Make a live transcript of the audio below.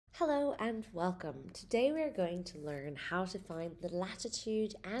Hello and welcome. Today we are going to learn how to find the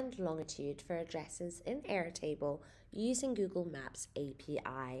latitude and longitude for addresses in Airtable using Google Maps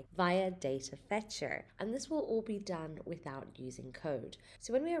API via Data Fetcher, and this will all be done without using code.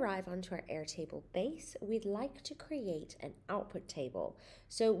 So when we arrive onto our Airtable base, we'd like to create an output table.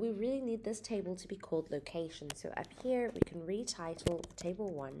 So we really need this table to be called location. So up here we can retitle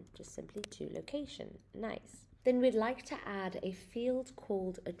table 1 just simply to location. Nice. Then we'd like to add a field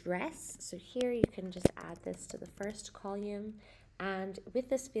called address. So here you can just add this to the first column. And with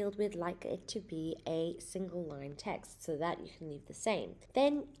this field, we'd like it to be a single line text so that you can leave the same.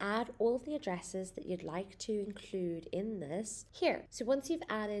 Then add all of the addresses that you'd like to include in this here. So once you've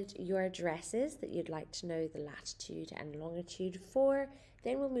added your addresses that you'd like to know the latitude and longitude for,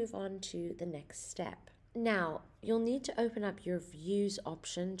 then we'll move on to the next step. Now, you'll need to open up your views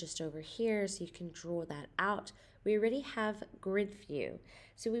option just over here so you can draw that out. We already have grid view,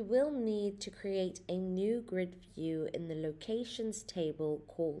 so we will need to create a new grid view in the locations table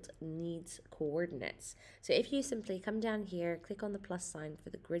called needs coordinates. So if you simply come down here, click on the plus sign for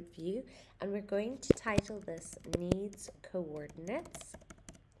the grid view, and we're going to title this needs coordinates.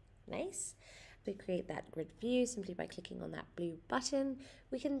 Nice. We create that grid view simply by clicking on that blue button.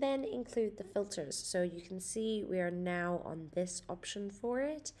 We can then include the filters. So you can see we are now on this option for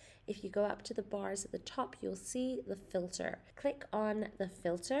it. If you go up to the bars at the top, you'll see the filter. Click on the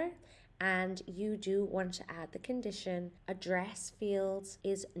filter and you do want to add the condition address fields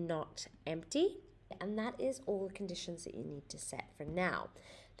is not empty. And that is all the conditions that you need to set for now.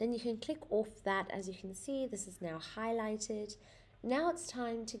 Then you can click off that. As you can see, this is now highlighted. Now it's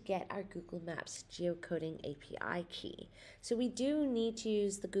time to get our Google Maps geocoding API key. So we do need to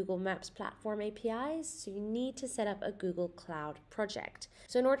use the Google Maps platform APIs, so you need to set up a Google Cloud project.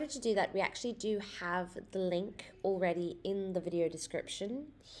 So in order to do that, we actually do have the link already in the video description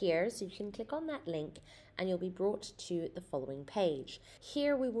here, so you can click on that link and you'll be brought to the following page.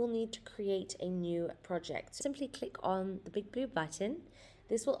 Here we will need to create a new project. Simply click on the big blue button.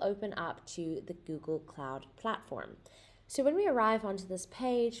 This will open up to the Google Cloud platform. So when we arrive onto this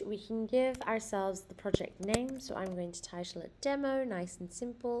page, we can give ourselves the project name. So I'm going to title it demo, nice and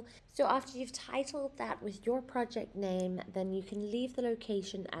simple. So after you've titled that with your project name, then you can leave the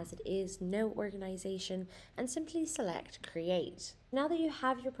location as it is, no organization, and simply select create. Now that you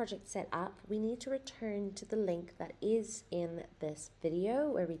have your project set up, we need to return to the link that is in this video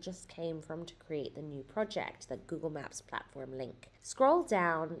where we just came from to create the new project, the Google Maps platform link. Scroll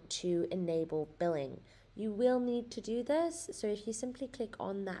down to enable billing. You will need to do this, so if you simply click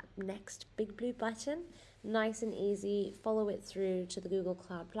on that next big blue button, nice and easy, follow it through to the Google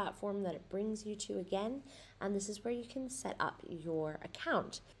Cloud platform that it brings you to again, and this is where you can set up your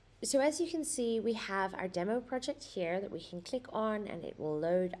account. So as you can see, we have our demo project here that we can click on and it will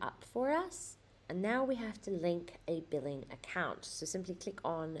load up for us. And now we have to link a billing account. So simply click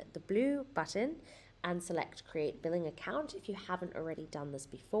on the blue button and select create billing account if you haven't already done this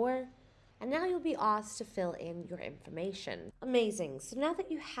before. And now you'll be asked to fill in your information. Amazing. So now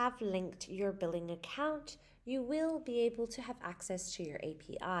that you have linked your billing account, you will be able to have access to your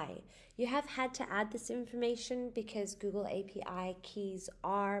API. You have had to add this information because Google API keys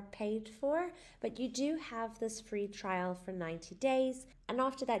are paid for, but you do have this free trial for 90 days. And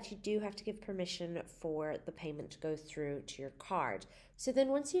after that, you do have to give permission for the payment to go through to your card. So then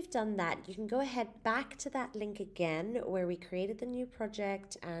once you've done that, you can go ahead back to that link again where we created the new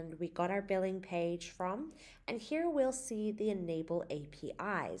project and we got our billing page from. And here we'll see the enable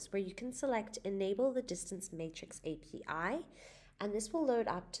APIs where you can select enable the distance matrix API. And this will load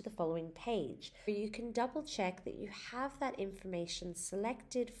up to the following page where you can double check that you have that information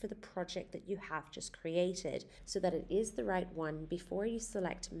selected for the project that you have just created so that it is the right one before you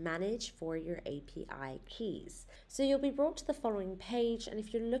select manage for your API keys. So you'll be brought to the following page, and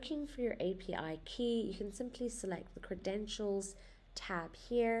if you're looking for your API key, you can simply select the credentials tab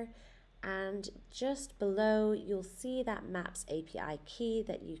here. And just below, you'll see that Maps API key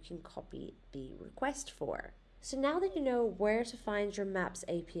that you can copy the request for. So now that you know where to find your Maps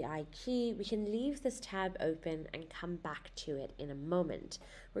API key, we can leave this tab open and come back to it in a moment.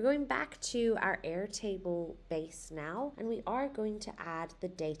 We're going back to our Airtable base now, and we are going to add the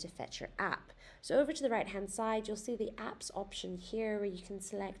Data Fetcher app. So over to the right-hand side, you'll see the apps option here where you can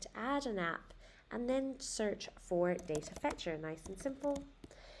select add an app and then search for Data Fetcher, nice and simple.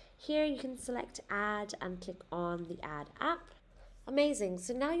 Here you can select add and click on the add app. Amazing,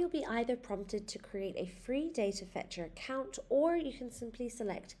 so now you'll be either prompted to create a free Data Fetcher account or you can simply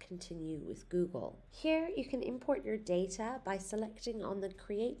select continue with Google. Here you can import your data by selecting on the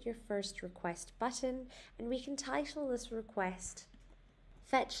create your first request button, and we can title this request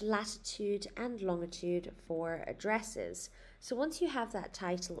fetch latitude and longitude for addresses. So once you have that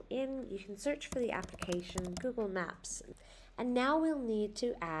title in, you can search for the application Google Maps. And now we'll need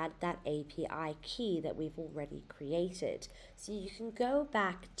to add that API key that we've already created. So you can go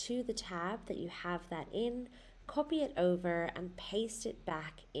back to the tab that you have that in, copy it over and paste it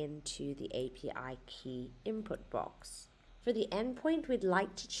back into the API key input box. For the endpoint, we'd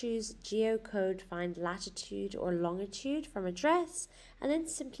like to choose geocode find latitude or longitude from address, and then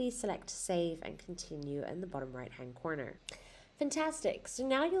simply select save and continue in the bottom right hand corner. Fantastic. So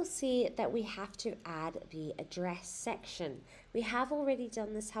now you'll see that we have to add the address section. We have already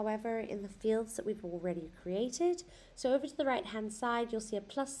done this, however, in the fields that we've already created. So over to the right hand side, you'll see a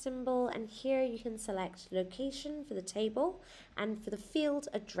plus symbol, and here you can select location for the table and for the field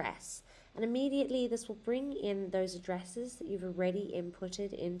address. And immediately this will bring in those addresses that you've already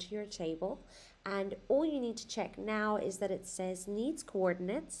inputted into your table. And all you need to check now is that it says needs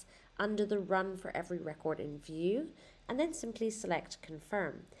coordinates under the run for every record in view, and then simply select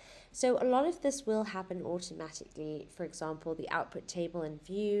confirm. So a lot of this will happen automatically. For example, the output table in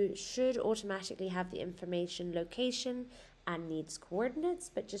view should automatically have the information location and needs coordinates,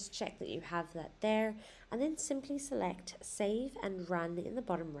 but just check that you have that there, and then simply select save and run in the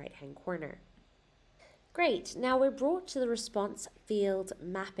bottom right hand corner. Great, now we're brought to the response field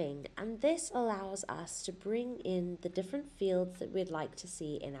mapping, and this allows us to bring in the different fields that we'd like to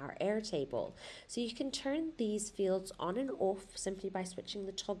see in our Airtable. So you can turn these fields on and off simply by switching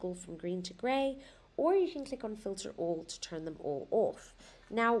the toggle from green to grey, or you can click on filter all to turn them all off.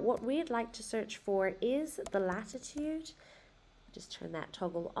 Now what we'd like to search for is the latitude, just turn that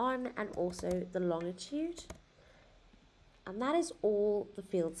toggle on, and also the longitude. And that is all the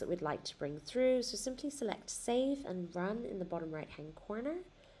fields that we'd like to bring through. So simply select save and run in the bottom right hand corner.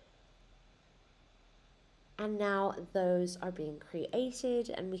 And now those are being created,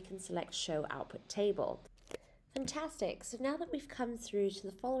 and we can select show output table. Fantastic. So now that we've come through to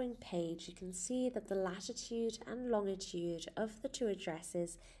the following page, you can see that the latitude and longitude of the two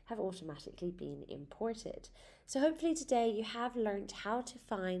addresses have automatically been imported. So hopefully today you have learned how to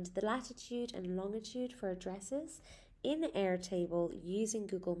find the latitude and longitude for addresses in Airtable using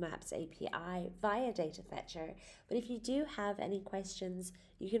Google Maps API via Data Fetcher. But if you do have any questions,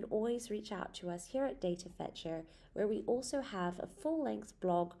 you can always reach out to us here at Data Fetcher, where we also have a full-length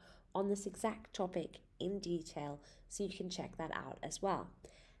blog on this exact topic in detail, so you can check that out as well.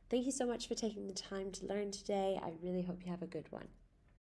 Thank you so much for taking the time to learn today. I really hope you have a good one.